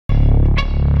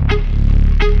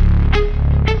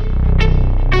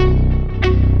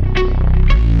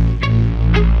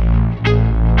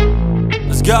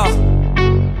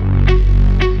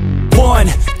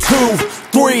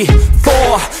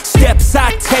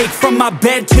take from my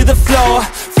bed to the floor.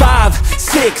 5,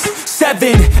 6,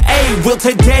 7, 8. Will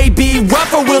today be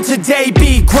rough or will today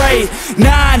be great?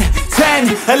 9, 10,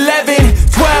 11,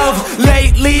 12.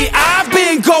 Lately I've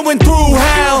been going through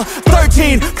hell.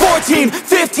 13, 14,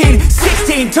 15,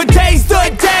 16. Today's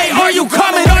the day. Are you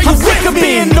coming? Are you sick of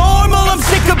being normal? I'm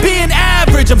sick of being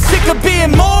average. I'm sick of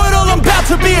being mortal. I'm about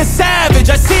to be a savage.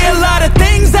 I see a lot of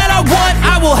things that I want,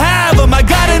 I will have them. I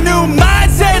got a new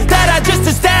mindset that I just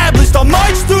established. I'll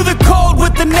march through the cold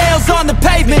with the nails on the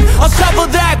pavement. I'll shovel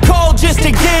that coal just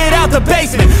to get out the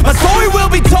basement. My story will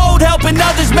be told, helping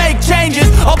others make changes.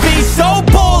 I'll be so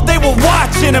bold, they will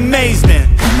watch in amazement.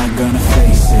 Am I gonna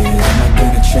face it? Am I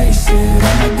gonna chase it?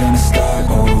 Am I gonna start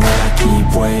or will I keep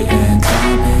waiting?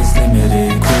 Time is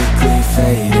limited, quickly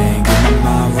fading. Get my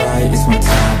mind right, it's my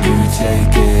time to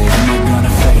take it. Am I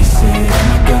gonna face it? Am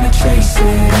I gonna chase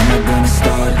it? Am I gonna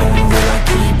start or will I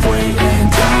keep waiting?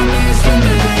 Time is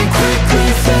limited, quickly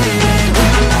fading.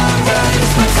 Get my mind right,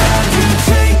 it's my time to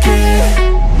take it.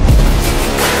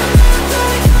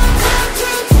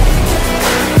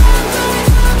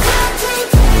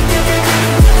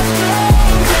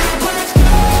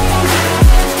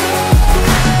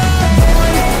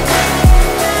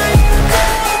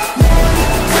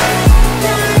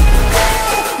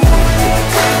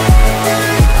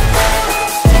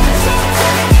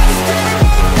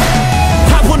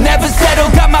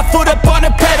 Foot up on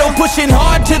the pedal, pushing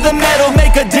hard to the metal.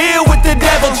 Make a deal with the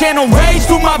devil. Channel rage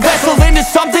through my vessel into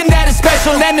something that is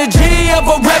special. Energy of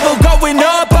a rebel, going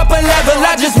up a level.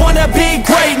 I just wanna be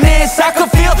greatness. I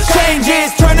could feel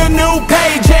changes, turn a new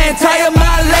page and tie up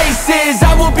my laces.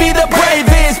 I will be the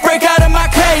bravest, break out of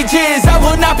my cages. I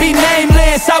will not be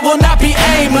nameless, I will not be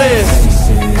aimless.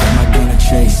 Am I gonna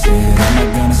chase it? Am I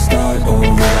gonna start or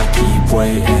will I keep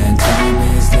waiting? Time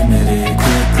is limited,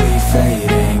 quickly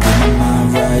fading. Get my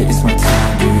mind right, it's my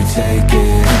time to take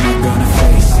it. Am I gonna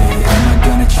face it? Am I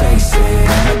gonna chase it?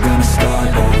 Am I gonna start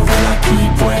or will I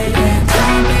keep waiting?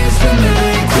 Time is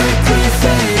limited, quickly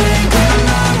fading. Get my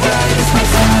mind right, it's my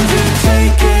time to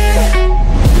take it.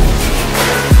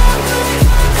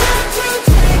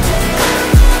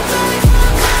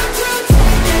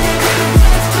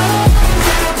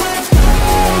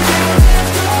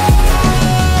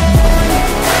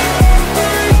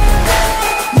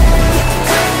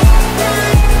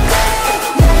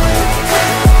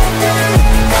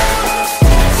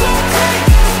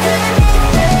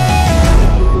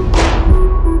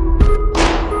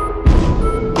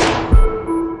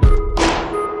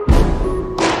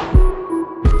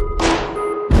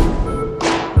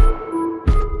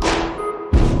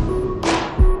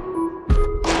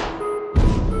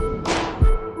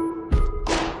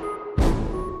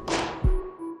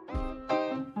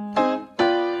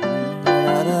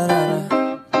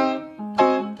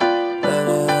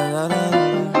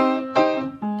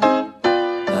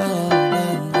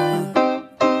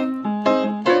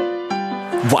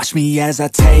 Watch me as I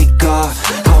take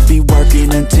off. I'll be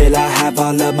working until I have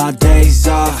all of my days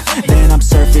off. Then I'm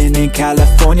surfing in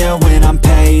California when I'm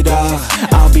paid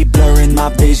off. I'll be blurring my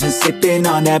vision, sipping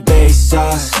on that bass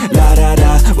sauce. La da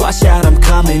da, watch out, I'm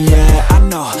coming, yeah. I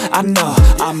know,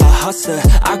 I'm a hustler,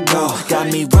 I go. Got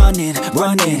me running,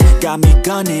 got me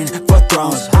gunning for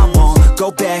thrones. I won't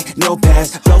go back, no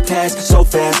pass, flow past so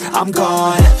fast, I'm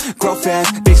gone. Grow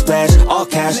fast, big splash, all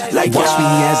cash, like watch me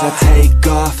as I take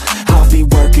off. I'll be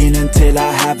working until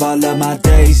I have all of my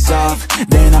days off.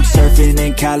 Then I'm surfing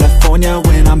in California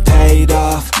when I'm paid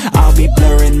off. I'll be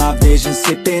blurring my vision,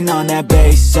 sipping on that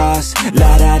bass sauce.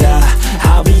 La da da,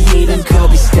 I'll be eating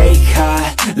Kobe steak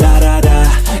hot. La da da,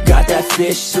 got that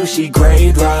fish sushi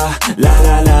grade raw. La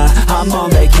la la, I'm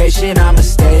on vacation, I'ma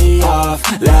stay off.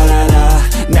 La la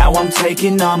la, now I'm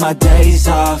taking all my days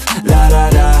off. La da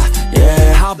da,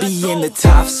 yeah. I'll be in the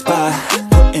top spot,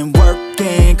 putting work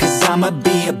in, cause I'ma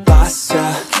be a boss,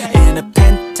 in a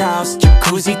penthouse,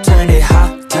 jacuzzi, turn it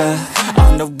hotter.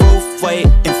 On the roof,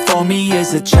 waiting for me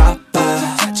is a chopper.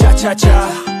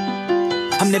 Cha-cha-cha,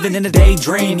 I'm living in a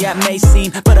daydream, yeah, it may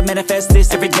seem, but I manifest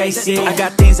this every day, see. I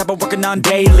got things I've been working on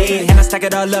daily, and I stack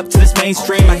it all up to this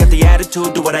mainstream. I got the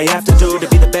attitude, do what I have to do to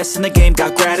be the best in the game,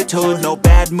 got gratitude. No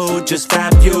bad mood, just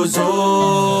fat views,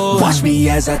 ooh. Watch me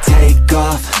as I take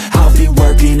off. I'll be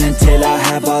working until I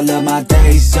have all of my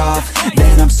days off.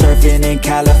 Then I'm surfing in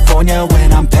California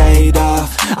when I'm paid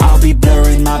off. I'll be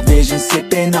blurring my vision,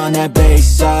 sipping on that bass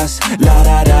sauce. La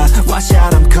da da, watch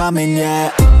out, I'm coming,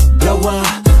 yeah. Blow up,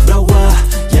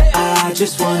 yeah, I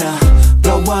just wanna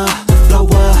blow up,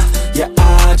 yeah,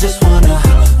 I just wanna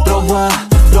blow up,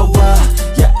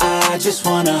 yeah, I just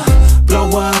wanna blow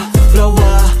up, blow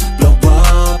up, blow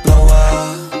up, blow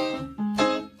up,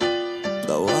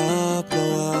 blow up. up,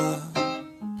 blow up.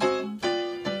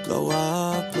 Blow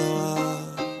up, blow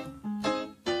up.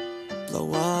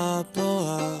 Blow up, blow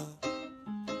up.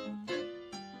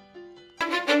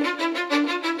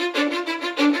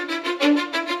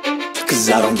 Cause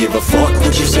I don't give a fuck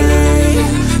what you say.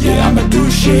 Yeah, I'ma do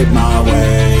shit my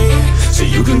way. So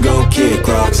you can go kick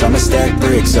rocks, I'ma stack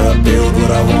bricks up, build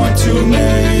what I want to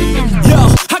make.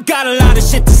 Yo, I got a lot of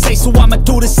shit to say, so I'ma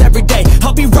do this every day.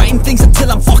 I'll be writing things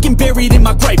until I'm fucking buried in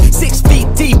my grave. 6 feet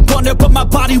deep under, but my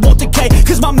body won't decay.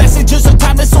 Cause my messages are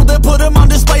timeless, so they'll put them on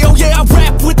display. Oh yeah, I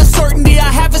rap with a certainty,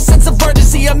 I have a sense of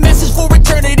urgency. A message for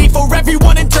eternity, for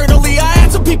everyone internally. I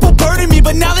had some people burning me,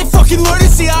 but now they fucking learn to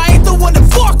see I ain't the one to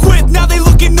fuck with, now they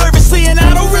looking nervously. And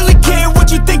I don't really care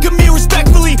what you think of me,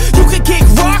 respectfully. You can kick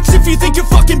rocks if you think you're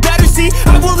fucking better, see.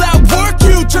 I will outwork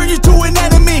you, turn you to an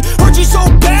enemy. Hurt you so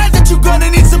bad that you're gonna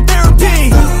need some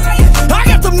therapy. I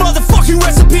got the motherfucking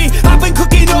recipe, I've been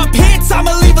cooking up hits,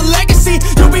 I'ma leave a legacy.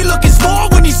 You'll be looking small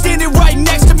when you're standing right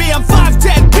next to me. I'm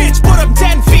 5'10", bitch, but I'm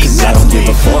 10 feet. Cause I don't give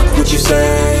a fuck what you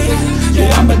say.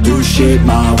 Yeah, I'ma do shit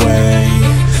my way.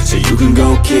 So you can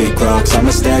go kick rocks,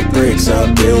 I'ma stack bricks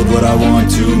up, build what I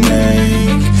want to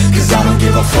make. Cause I don't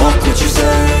give a fuck what you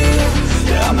say.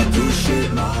 Yeah, I'ma do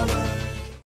shit my way.